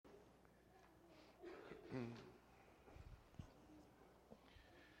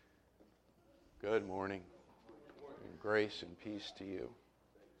Good morning. And grace and peace to you.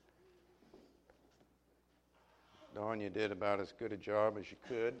 Dawn, you did about as good a job as you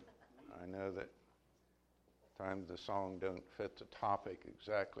could. I know that sometimes the song don't fit the topic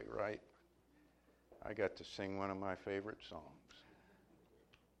exactly right. I got to sing one of my favorite songs.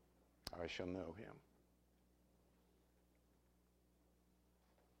 I Shall Know Him.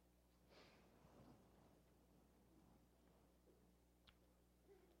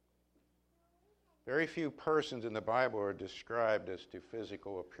 Very few persons in the Bible are described as to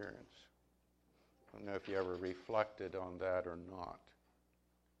physical appearance. I don't know if you ever reflected on that or not.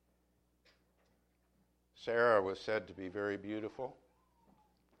 Sarah was said to be very beautiful.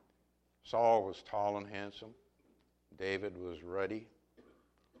 Saul was tall and handsome. David was ruddy.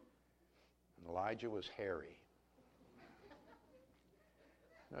 And Elijah was hairy.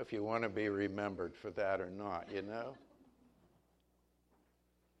 I don't know if you want to be remembered for that or not, you know.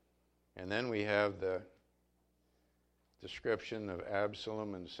 And then we have the description of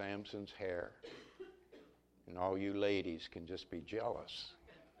Absalom and Samson's hair. And all you ladies can just be jealous,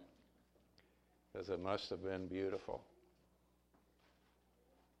 because it must have been beautiful.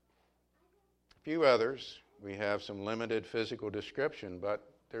 A few others, we have some limited physical description, but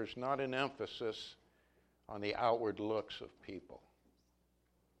there's not an emphasis on the outward looks of people.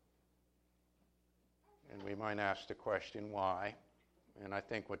 And we might ask the question, why? And I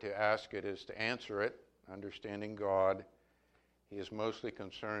think what to ask it is to answer it, understanding God. He is mostly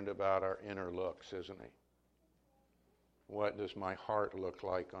concerned about our inner looks, isn't he? What does my heart look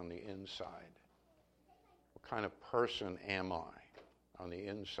like on the inside? What kind of person am I on the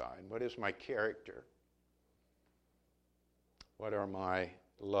inside? What is my character? What are my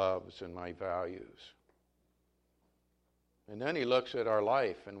loves and my values? And then he looks at our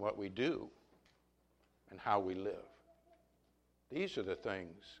life and what we do and how we live. These are the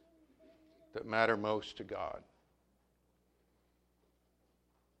things that matter most to God.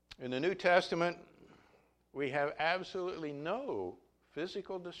 In the New Testament, we have absolutely no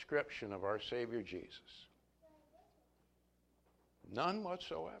physical description of our Savior Jesus. None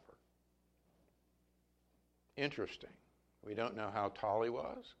whatsoever. Interesting. We don't know how tall he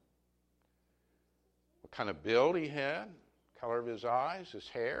was, what kind of build he had, color of his eyes, his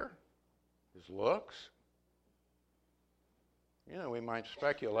hair, his looks. You know, we might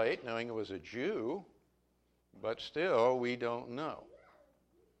speculate, knowing it was a Jew, but still we don't know.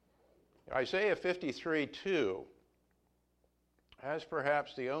 Isaiah 53:2 has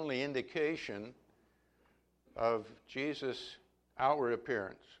perhaps the only indication of Jesus' outward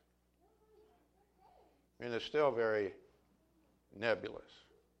appearance. And it's still very nebulous.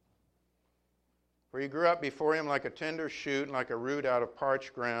 For he grew up before him like a tender shoot and like a root out of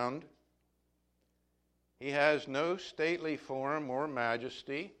parched ground. He has no stately form or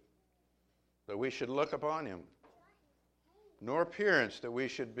majesty that we should look upon him, nor appearance that we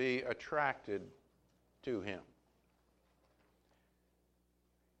should be attracted to him.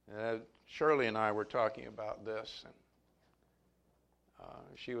 Shirley and I were talking about this, and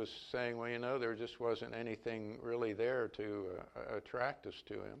she was saying, well, you know, there just wasn't anything really there to attract us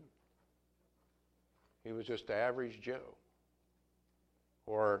to him. He was just average Joe.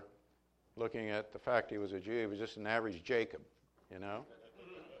 Or looking at the fact he was a Jew, he was just an average Jacob, you know.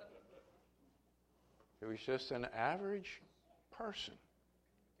 He was just an average person.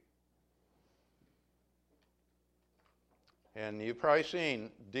 And you've probably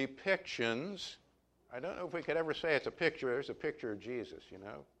seen depictions. I don't know if we could ever say it's a picture. There's a picture of Jesus, you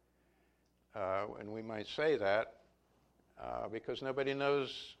know. And we might say that because nobody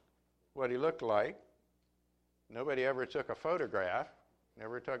knows what he looked like. Nobody ever took a photograph.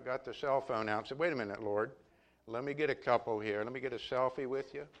 Never got the cell phone out and said, wait a minute, Lord, let me get a couple here. Let me get a selfie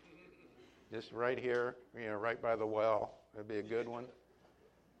with you. Just right here, you know, right by the well. That'd be a good one.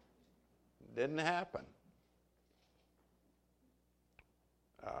 Didn't happen.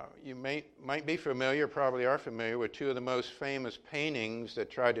 You might be familiar, probably are familiar, with two of the most famous paintings that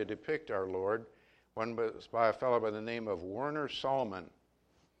try to depict our Lord. One was by a fellow by the name of Werner Salman.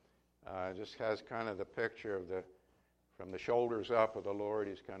 Just has kind of the picture of from the shoulders up of the Lord.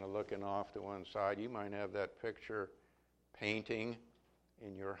 He's kind of looking off to one side. You might have that picture painting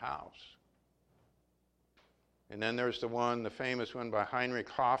in your house. And then there's the famous one by Heinrich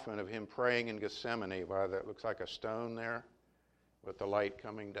Hoffmann of him praying in Gethsemane, by that looks like a stone there with the light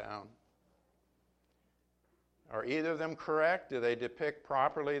coming down. Are either of them correct? Do they depict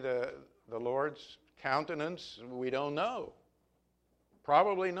properly the Lord's countenance? We don't know.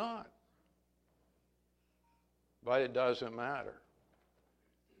 Probably not. But it doesn't matter.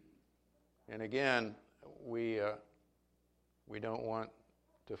 And again, we don't want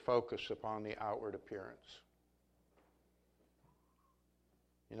to focus upon the outward appearance.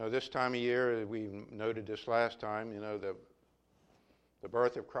 You know, this time of year, we noted this last time, you know, the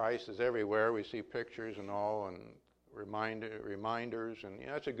birth of Christ is everywhere. We see pictures and all, and reminders, and you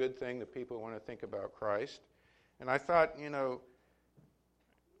know, it's a good thing that people want to think about Christ. And I thought, you know,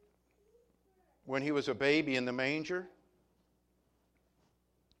 when he was a baby in the manger,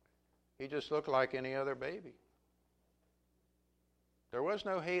 he just looked like any other baby. There was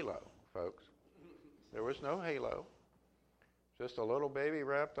no halo, folks. There was no halo. Just a little baby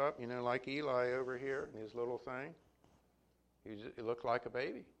wrapped up, you know, like Eli over here in his little thing. He looked like a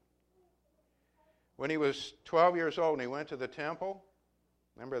baby. When he was 12 years old and he went to the temple,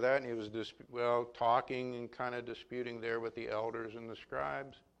 remember that? And he was talking and kind of disputing there with the elders and the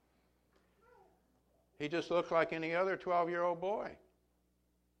scribes. He just looked like any other 12-year-old boy.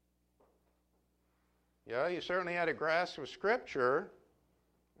 Yeah, he certainly had a grasp of Scripture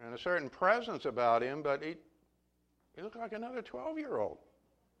and a certain presence about him, but he looked like another 12-year-old.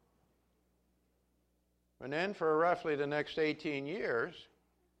 And then for roughly the next 18 years,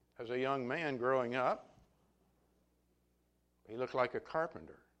 as a young man growing up, he looked like a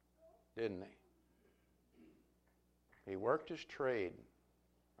carpenter, didn't he? He worked his trade.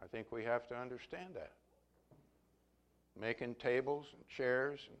 I think we have to understand that. Making tables and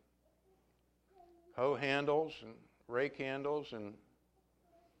chairs and hoe handles and rake handles and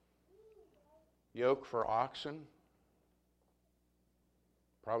yoke for oxen.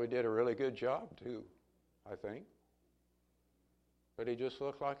 Probably did a really good job too, I think. But he just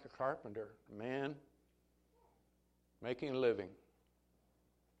looked like a carpenter, a man making a living.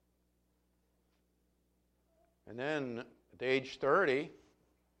 And then at age 30,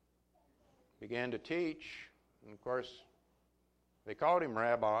 began to teach. And of course, they called him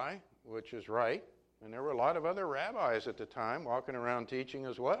rabbi, which is right. And there were a lot of other rabbis at the time walking around teaching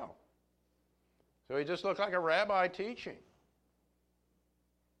as well. So he just looked like a rabbi teaching.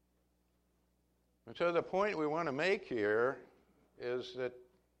 And so the point we want to make here is that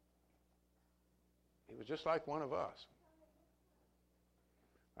he was just like one of us.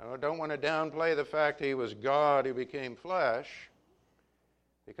 I don't want to downplay the fact that he was God who became flesh,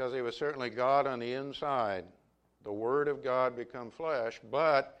 because he was certainly God on the inside. The Word of God become flesh,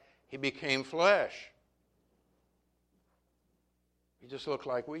 but he became flesh. He just looked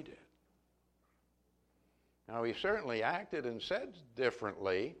like we did. Now, he certainly acted and said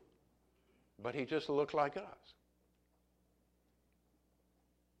differently, but he just looked like us.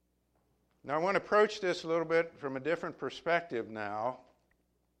 Now, I want to approach this a little bit from a different perspective now,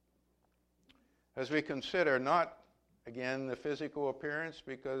 as we consider not, again, the physical appearance,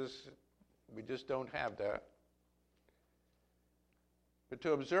 because we just don't have that, but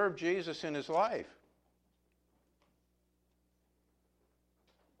to observe Jesus in his life,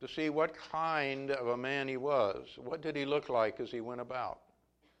 to see what kind of a man he was. What did he look like as he went about?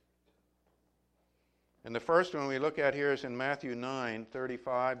 And the first one we look at here is in Matthew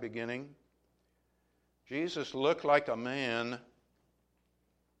 9:35 beginning. Jesus looked like a man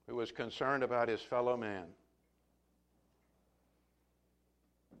who was concerned about his fellow man.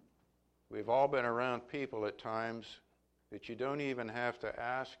 We've all been around people at times that you don't even have to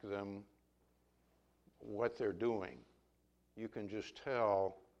ask them what they're doing. You can just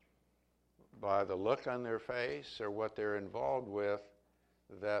tell by the look on their face or what they're involved with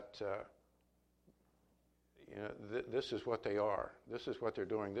that this is what they are. This is what they're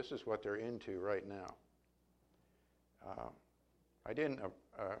doing. This is what they're into right now. I didn't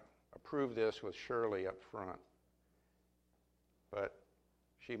approve this with Shirley up front, but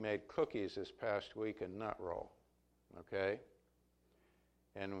she made cookies this past week and nut roll, okay?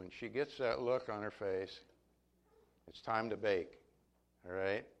 And when she gets that look on her face, it's time to bake, all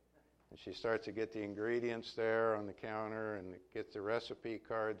right? And she starts to get the ingredients there on the counter and get the recipe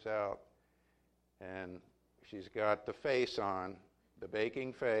cards out. And she's got the face on, the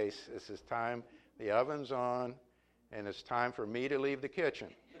baking face. This is time, the oven's on, and it's time for me to leave the kitchen.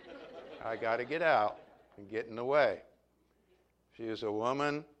 I got to get out and get in the way. She is a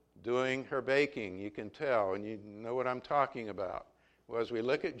woman doing her baking, you can tell, and you know what I'm talking about. Well, as we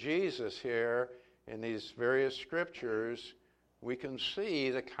look at Jesus here in these various scriptures, we can see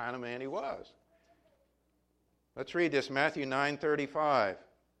the kind of man he was. Let's read this, Matthew 9:35.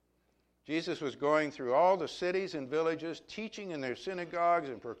 Jesus was going through all the cities and villages, teaching in their synagogues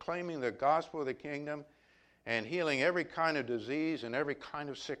and proclaiming the gospel of the kingdom and healing every kind of disease and every kind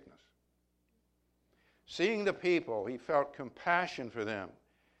of sickness. Seeing the people, he felt compassion for them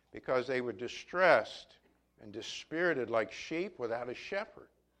because they were distressed and dispirited like sheep without a shepherd.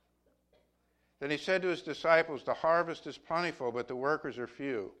 Then he said to his disciples, "The harvest is plentiful, but the workers are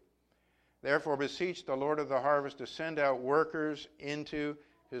few. Therefore beseech the Lord of the harvest to send out workers into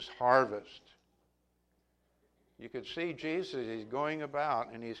his harvest." You could see Jesus, he's going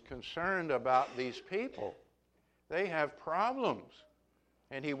about and he's concerned about these people. They have problems,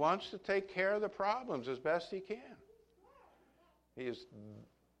 and he wants to take care of the problems as best he can. He is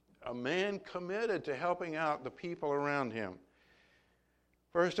a man committed to helping out the people around him.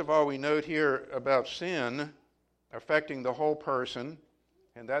 First of all, we note here about sin affecting the whole person,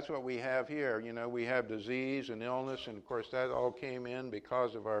 and that's what we have here. You know, we have disease and illness, and of course that all came in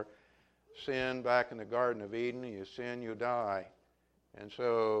because of our sin back in the Garden of Eden. You sin, you die. And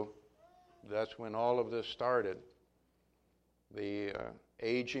so that's when all of this started. The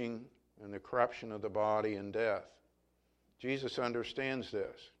aging and the corruption of the body and death. Jesus understands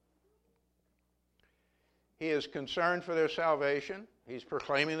this. He is concerned for their salvation. He's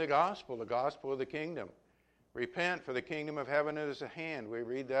proclaiming the gospel of the kingdom. Repent, for the kingdom of heaven is at hand. We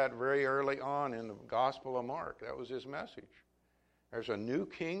read that very early on in the Gospel of Mark. That was his message. There's a new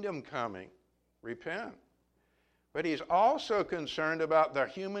kingdom coming. Repent. But he's also concerned about the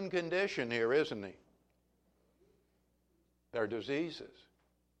human condition here, isn't he? Their diseases,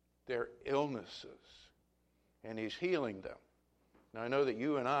 their illnesses, and he's healing them. Now, I know that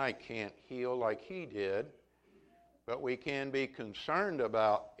you and I can't heal like he did, but we can be concerned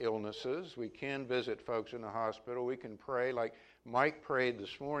about illnesses. We can visit folks in the hospital. We can pray like Mike prayed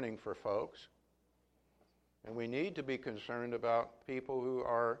this morning for folks. And we need to be concerned about people who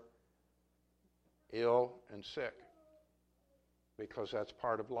are ill and sick, because that's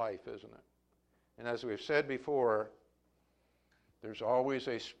part of life, isn't it? And as we've said before, there's always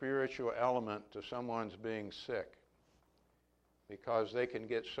a spiritual element to someone's being sick, because they can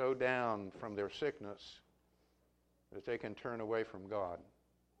get so down from their sickness that they can turn away from God.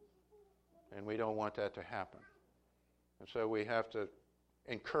 And we don't want that to happen. And so we have to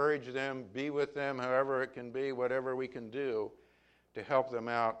encourage them, be with them, however it can be, whatever we can do to help them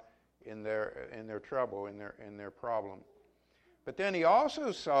out in their trouble, in their problem. But then he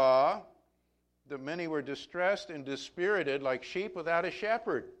also saw that many were distressed and dispirited like sheep without a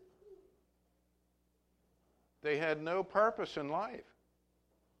shepherd. They had no purpose in life.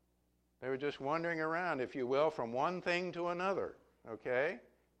 They were just wandering around, if you will, from one thing to another. Okay?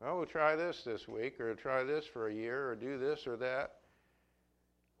 Well, we'll try this week, or try this for a year, or do this or that.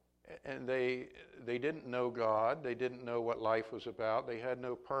 And they didn't know God. They didn't know what life was about. They had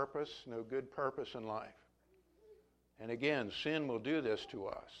no purpose, no good purpose in life. And again, sin will do this to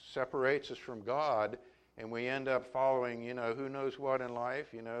us. Separates us from God, and we end up following, who knows what in life.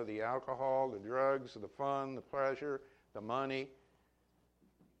 The alcohol, the drugs, the fun, the pleasure, the money.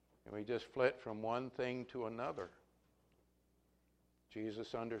 And we just flit from one thing to another.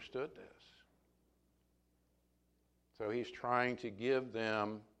 Jesus understood this. So he's trying to give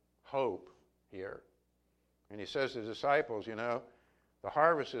them hope here. And he says to the disciples, the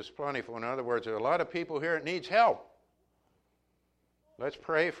harvest is plentiful. In other words, there are a lot of people here that needs help. Let's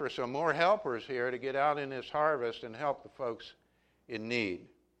pray for some more helpers here to get out in this harvest and help the folks in need.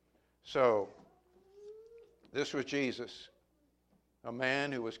 So, this was Jesus, a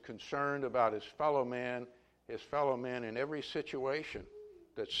man who was concerned about his fellow man in every situation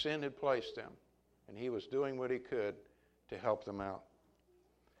that sin had placed them. And he was doing what he could to help them out.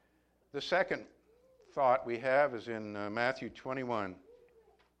 The second thought we have is in Matthew 21.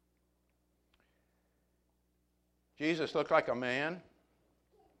 Jesus looked like a man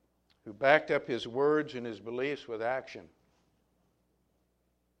who backed up his words and his beliefs with action.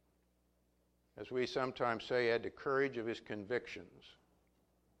 As we sometimes say, he had the courage of his convictions.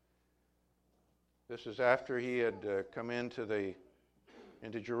 This is after he had come into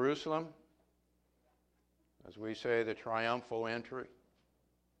Jerusalem, as we say, the triumphal entry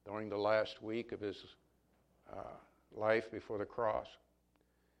during the last week of his life before the cross.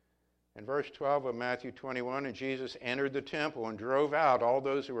 In verse 12 of Matthew 21, and Jesus entered the temple and drove out all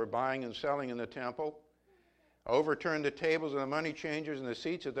those who were buying and selling in the temple, overturned the tables of the money changers and the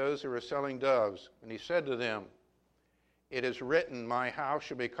seats of those who were selling doves. And he said to them, "It is written, my house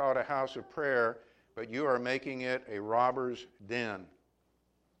shall be called a house of prayer, but you are making it a robber's den."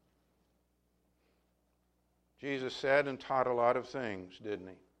 Jesus said and taught a lot of things, didn't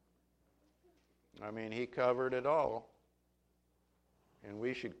he? I mean, he covered it all. And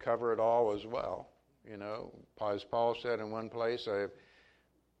we should cover it all as well. As Paul said in one place,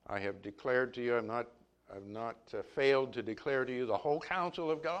 I have declared to you, I've not failed to declare to you the whole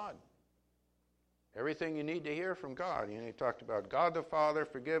counsel of God. Everything you need to hear from God. He talked about God the Father,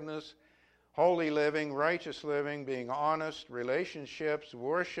 forgiveness, holy living, righteous living, being honest, relationships,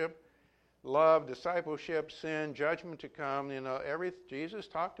 worship, love, discipleship, sin, judgment to come. Jesus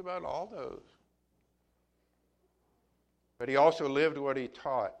talked about all those. But he also lived what he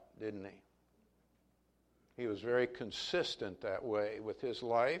taught, didn't he? He was very consistent that way with his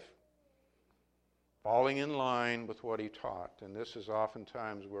life, falling in line with what he taught. And this is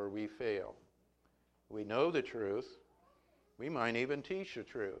oftentimes where we fail. We know the truth. We might even teach the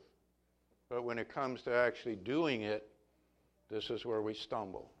truth. But when it comes to actually doing it, this is where we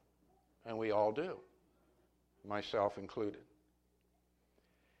stumble. And we all do, myself included.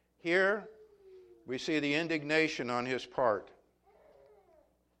 Here, we see the indignation on his part.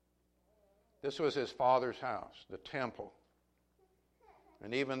 This was his father's house, the temple.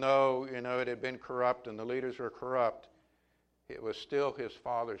 And even though, it had been corrupt and the leaders were corrupt, it was still his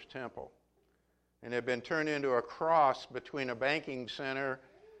father's temple. And it had been turned into a cross between a banking center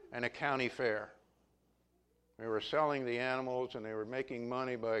and a county fair. They were selling the animals and they were making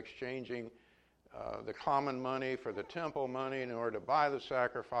money by exchanging the common money for the temple money in order to buy the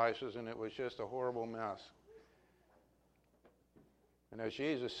sacrifices, and it was just a horrible mess. And as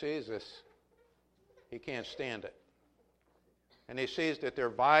Jesus sees this, he can't stand it. And he sees that they're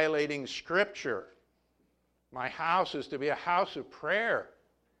violating Scripture. My house is to be a house of prayer,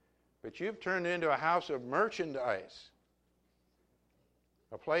 but you've turned it into a house of merchandise,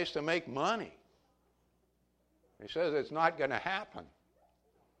 a place to make money. He says it's not going to happen.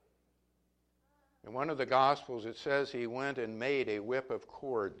 In one of the Gospels, it says he went and made a whip of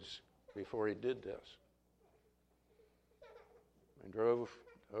cords before he did this. And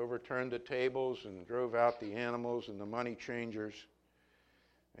overturned the tables and drove out the animals and the money changers.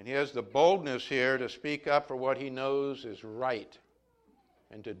 And he has the boldness here to speak up for what he knows is right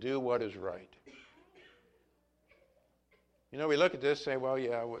and to do what is right. We look at this and say, well,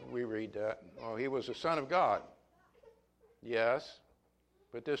 yeah, we read that. Well, he was the Son of God. Yes,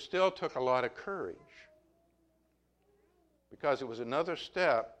 but this still took a lot of courage because it was another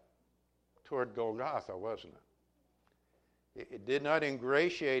step toward Golgotha, wasn't it? It did not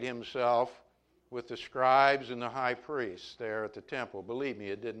ingratiate himself with the scribes and the high priests there at the temple. Believe me,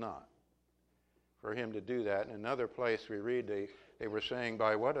 it did not. For him to do that. In another place we read, they were saying,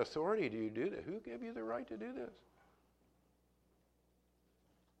 by what authority do you do that? Who gave you the right to do this?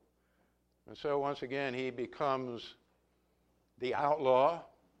 And so once again, he becomes the outlaw,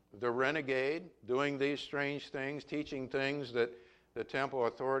 the renegade, doing these strange things, teaching things that the temple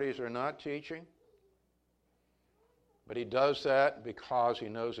authorities are not teaching. But he does that because he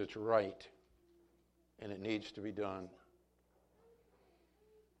knows it's right and it needs to be done.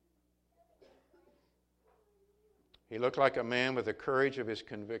 He looked like a man with the courage of his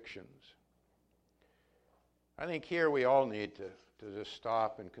convictions. I think here we all need to just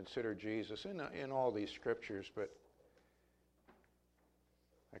stop and consider Jesus in all these scriptures, but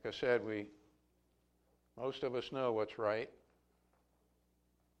like I said, most of us know what's right,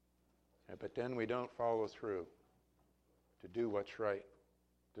 but then we don't follow through to do what's right,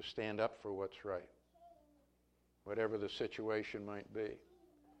 to stand up for what's right, whatever the situation might be.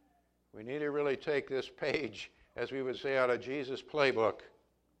 We need to really take this page, as we would say, out of Jesus' playbook,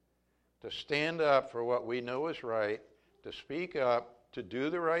 to stand up for what we know is right, to speak up, to do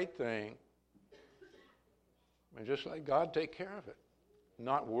the right thing, and just let God take care of it.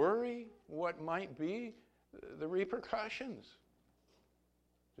 Not worry what might be the repercussions.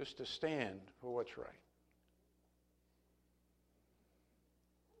 Just to stand for what's right.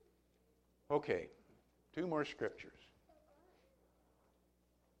 Okay, 2 more scriptures.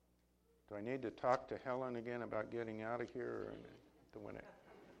 Do I need to talk to Helen again about getting out of here? Or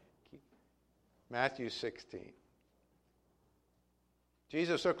Matthew 16.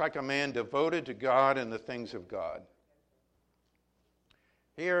 Jesus looked like a man devoted to God and the things of God.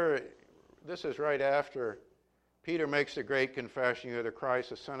 Here, this is right after Peter makes the great confession, you are the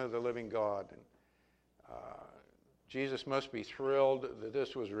Christ, the Son of the living God. And Jesus must be thrilled that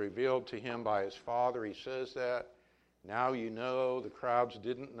this was revealed to him by his Father. He says that. Now you know, the crowds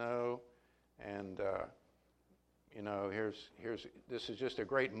didn't know. And, this is just a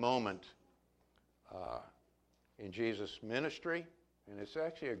great moment in Jesus' ministry. And it's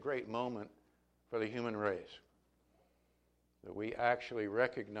actually a great moment for the human race. That we actually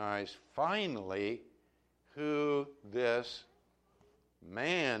recognize finally who this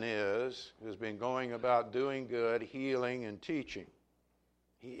man is who's been going about doing good, healing, and teaching.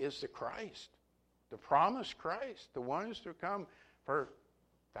 He is the Christ, the promised Christ, the one who's to come for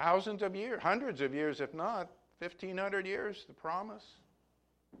thousands of years, hundreds of years, if not 1,500 years, the promise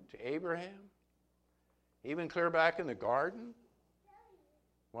to Abraham. Even clear back in the garden,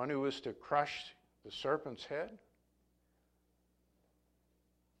 one who was to crush the serpent's head.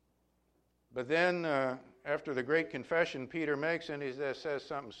 But then, after the great confession Peter makes, and he says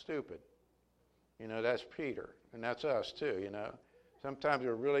something stupid. That's Peter, and that's us too, Sometimes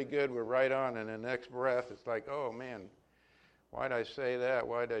we're really good, we're right on, and the next breath, it's like, oh man, why'd I say that?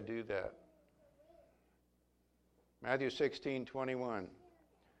 Why'd I do that? Matthew 16:21.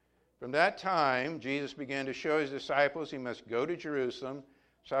 From that time, Jesus began to show his disciples he must go to Jerusalem,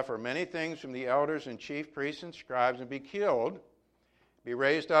 suffer many things from the elders and chief priests and scribes, and be killed, be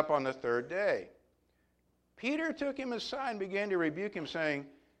raised up on the third day. Peter took him aside and began to rebuke him, saying,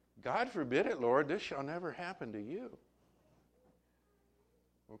 God forbid it, Lord, this shall never happen to you.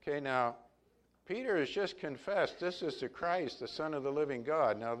 Okay, now, Peter has just confessed this is the Christ, the Son of the living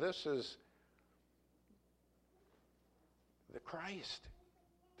God. Now, this is the Christ,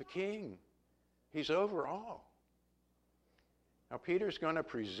 the King. He's over all. Now, Peter's going to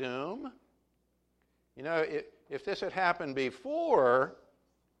presume. If this had happened before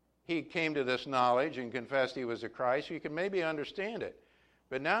he came to this knowledge and confessed he was the Christ, you could maybe understand it.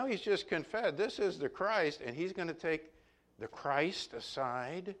 But now he's just confessed this is the Christ, and he's going to take the Christ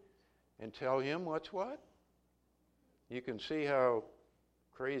aside and tell him what's what? You can see how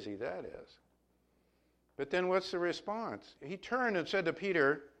crazy that is. But then what's the response? He turned and said to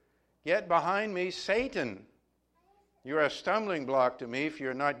Peter, Get behind me, Satan. You are a stumbling block to me if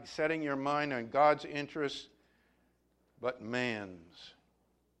you're not setting your mind on God's interests, but man's.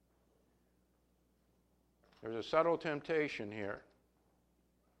 There's a subtle temptation here.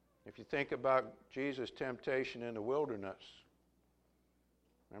 If you think about Jesus' temptation in the wilderness,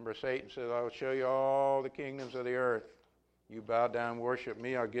 remember Satan said, I will show you all the kingdoms of the earth. You bow down, worship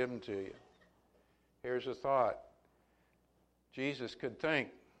me, I'll give them to you. Here's a thought. Jesus could think,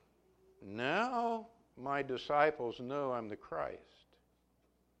 now my disciples know I'm the Christ.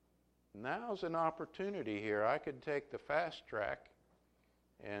 Now's an opportunity here. I could take the fast track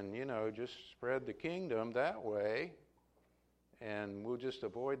and, just spread the kingdom that way, and we'll just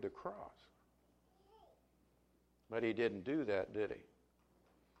avoid the cross. But he didn't do that, did he?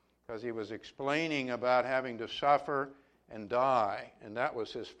 Because he was explaining about having to suffer and die, and that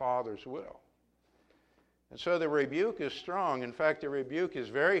was his Father's will. And so the rebuke is strong. In fact, the rebuke is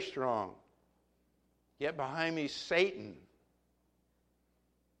very strong. Get behind me, Satan.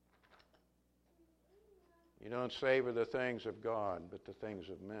 You don't savor the things of God, but the things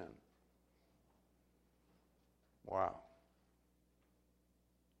of men. Wow.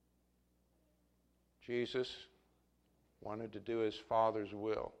 Jesus wanted to do his Father's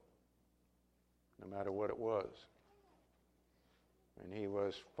will, no matter what it was. And he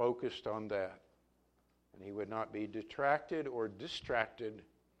was focused on that. And he would not be detracted or distracted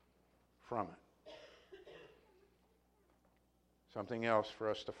from it. Something else for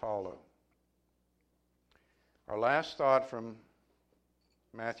us to follow. Our last thought from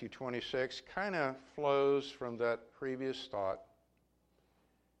Matthew 26 kind of flows from that previous thought,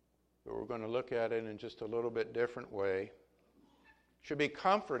 but we're going to look at it in just a little bit different way. It should be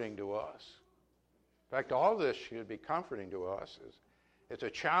comforting to us. In fact, all this should be comforting to us. It's a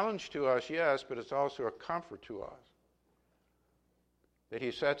challenge to us, yes, but it's also a comfort to us. That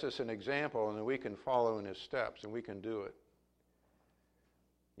he sets us an example and that we can follow in his steps and we can do it.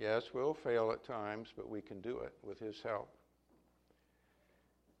 Yes, we'll fail at times, but we can do it with his help.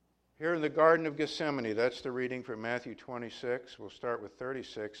 Here in the Garden of Gethsemane, that's the reading from Matthew 26. We'll start with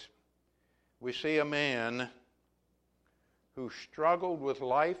 36. We see a man who struggled with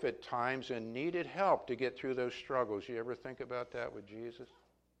life at times and needed help to get through those struggles. You ever think about that with Jesus?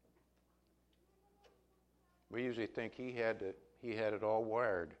 We usually think he had it all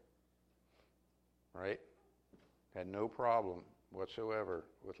wired, right? Had no problem whatsoever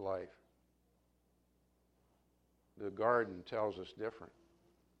with life. The garden tells us different.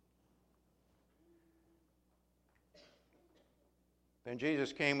 Then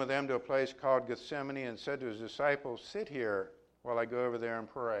Jesus came with them to a place called Gethsemane and said to his disciples, Sit here while I go over there and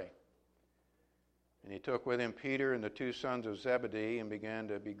pray. And he took with him Peter and the two sons of Zebedee and began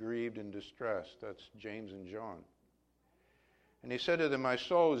to be grieved and distressed. That's James and John. And he said to them, My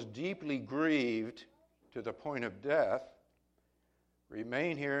soul is deeply grieved to the point of death.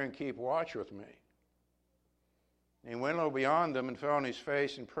 Remain here and keep watch with me. And he went a little beyond them and fell on his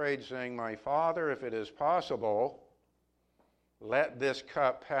face and prayed, saying, My Father, if it is possible, let this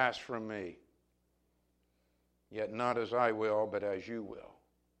cup pass from me. Yet not as I will, but as you will.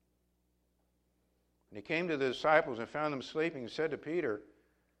 And he came to the disciples and found them sleeping and said to Peter,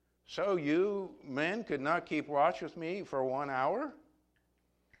 So you men could not keep watch with me for 1 hour?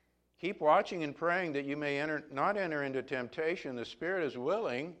 Keep watching and praying that you may not enter into temptation. The spirit is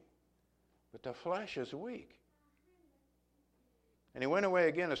willing, but the flesh is weak. And he went away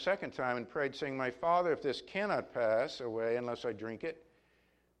again a second time and prayed, saying, My Father, if this cannot pass away unless I drink it,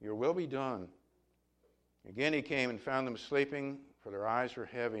 your will be done. Again he came and found them sleeping, for their eyes were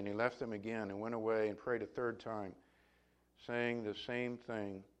heavy, and he left them again and went away and prayed a third time, saying the same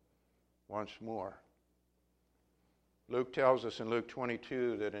thing once more. Luke tells us in Luke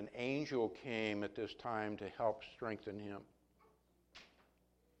 22 that an angel came at this time to help strengthen him.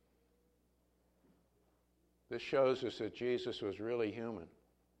 This shows us that Jesus was really human.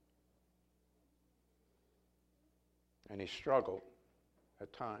 And he struggled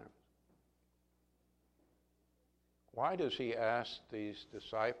at times. Why does he ask these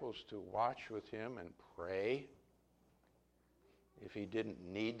disciples to watch with him and pray if he didn't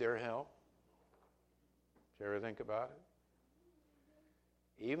need their help? Did you ever think about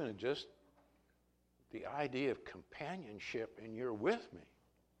it? Even just the idea of companionship and you're with me.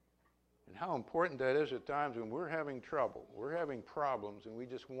 And how important that is at times when we're having trouble, we're having problems, and we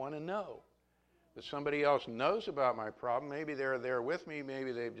just want to know that somebody else knows about my problem. Maybe they're there with me.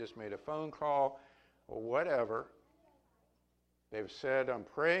 Maybe they've just made a phone call or whatever. They've said, I'm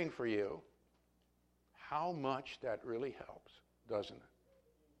praying for you. How much that really helps, doesn't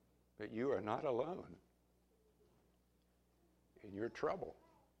it? That you are not alone in your trouble.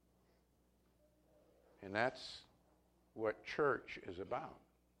 And that's what church is about.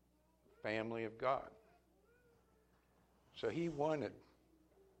 Family of God. So he wanted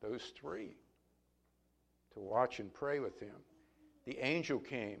those three to watch and pray with him. The angel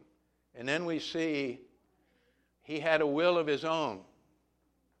came. And then we see he had a will of his own.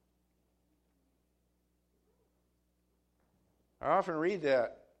 I often read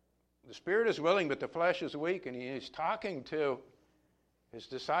that. The spirit is willing, but the flesh is weak. And he's talking to his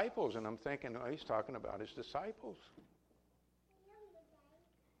disciples. And I'm thinking, oh, he's talking about his disciples.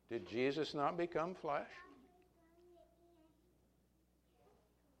 Did Jesus not become flesh?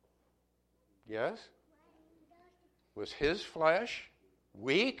 Yes? Was his flesh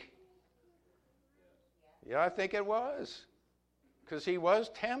weak? Yeah, I think it was. Because he was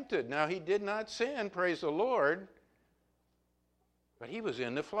tempted. Now, he did not sin, praise the Lord. But he was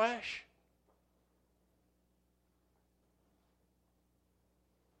in the flesh.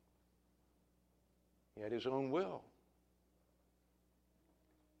 He had his own will.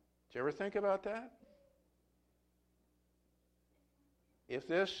 Did you ever think about that? If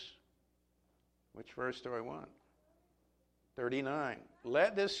this, which verse do I want? 39.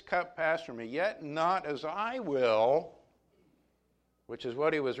 Let this cup pass from me, yet not as I will, which is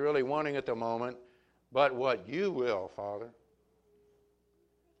what he was really wanting at the moment, but what you will, Father.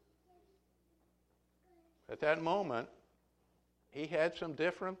 At that moment, he had some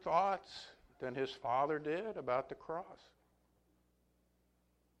different thoughts than his father did about the cross.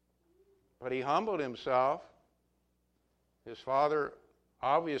 But he humbled himself. His father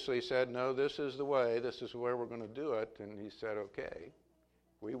obviously said, no, this is the way. This is where we're going to do it. And he said, okay,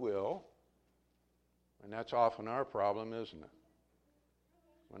 we will. And that's often our problem, isn't it?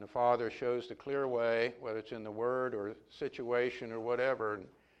 When the father shows the clear way, whether it's in the word or situation or whatever, and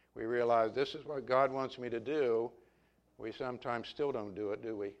we realize this is what God wants me to do, we sometimes still don't do it,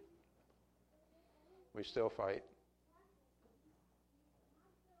 do we? We still fight.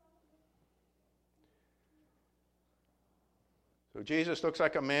 So Jesus looks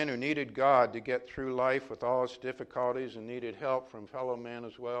like a man who needed God to get through life with all its difficulties and needed help from fellow men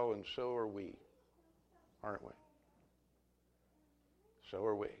as well, and so are we, aren't we? So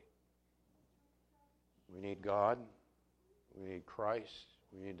are we. We need God, we need Christ,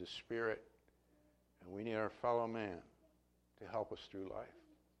 we need the Spirit, and we need our fellow man to help us through life.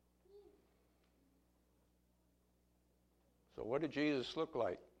 So what did Jesus look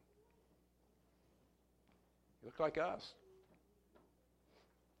like? He looked like us.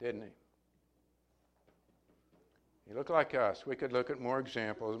 Didn't he? He looked like us. We could look at more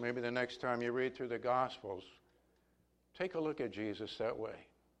examples. Maybe the next time you read through the Gospels, take a look at Jesus that way.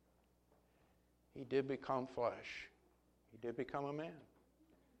 He did become flesh. He did become a man.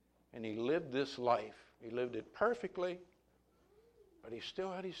 And he lived this life. He lived it perfectly, but he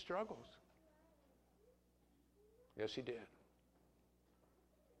still had his struggles. Yes, he did.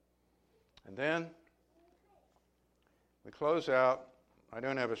 And then we close out. I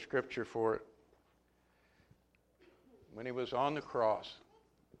don't have a scripture for it. When he was on the cross,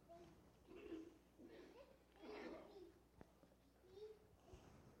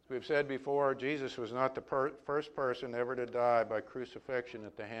 as we've said before, Jesus was not the first person ever to die by crucifixion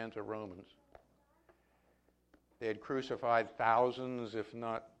at the hands of Romans. They had crucified thousands, if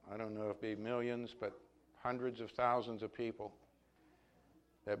not, I don't know if it'd be millions, but hundreds of thousands of people.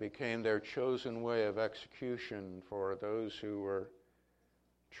 That became their chosen way of execution for those who were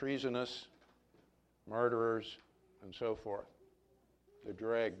treasonous, murderers, and so forth. The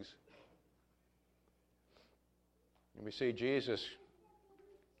dregs. And we see Jesus,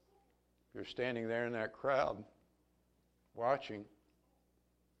 if you're standing there in that crowd watching,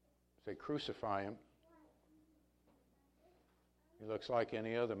 say, crucify him. He looks like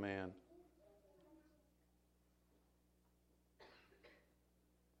any other man.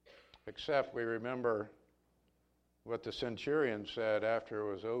 Except we remember what the centurion said after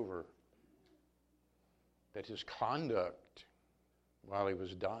it was over, that his conduct while he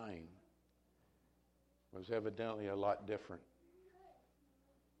was dying was evidently a lot different.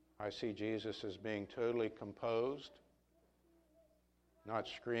 I see Jesus as being totally composed, not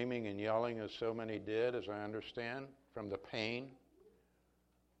screaming and yelling as so many did, as I understand, from the pain.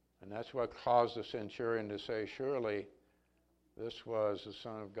 And that's what caused the centurion to say, surely this was the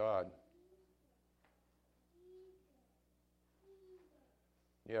Son of God.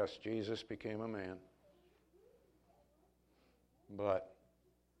 Yes, Jesus became a man, but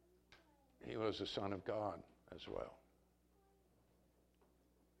he was the Son of God as well.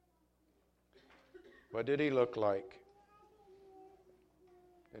 What did he look like?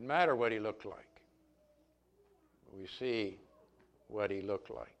 It didn't matter what he looked like. We see what he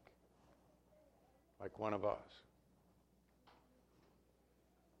looked like one of us.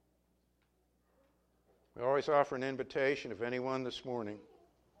 We always offer an invitation if anyone this morning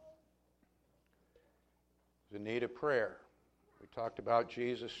is in need of prayer. We talked about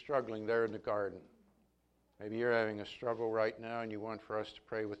Jesus struggling there in the garden. Maybe you're having a struggle right now and you want for us to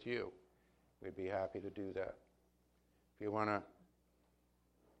pray with you. We'd be happy to do that. If you want to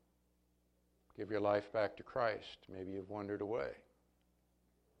give your life back to Christ, maybe you've wandered away,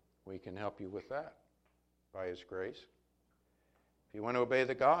 we can help you with that by His grace. If you want to obey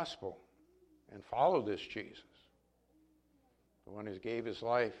the gospel and follow this Jesus, the one who gave His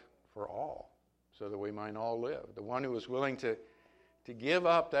life for all so that we might all live, the one who was willing to give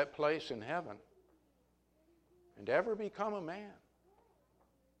up that place in heaven and ever become a man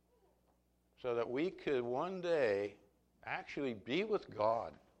so that we could one day actually be with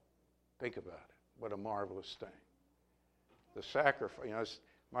God. Think about it. What a marvelous thing. The sacrifice,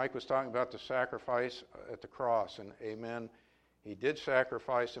 Mike was talking about the sacrifice at the cross, and amen, He did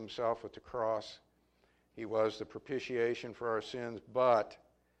sacrifice Himself at the cross. He was the propitiation for our sins, but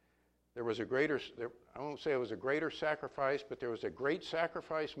there was a greater, I won't say it was a greater sacrifice, but there was a great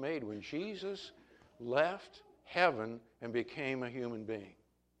sacrifice made when Jesus left heaven and became a human being.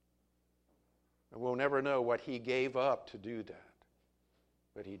 And we'll never know what He gave up to do that.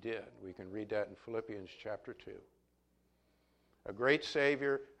 But He did. We can read that in Philippians chapter 2. A great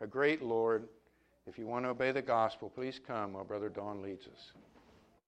Savior, a great Lord. If you want to obey the gospel, please come while Brother Don leads us.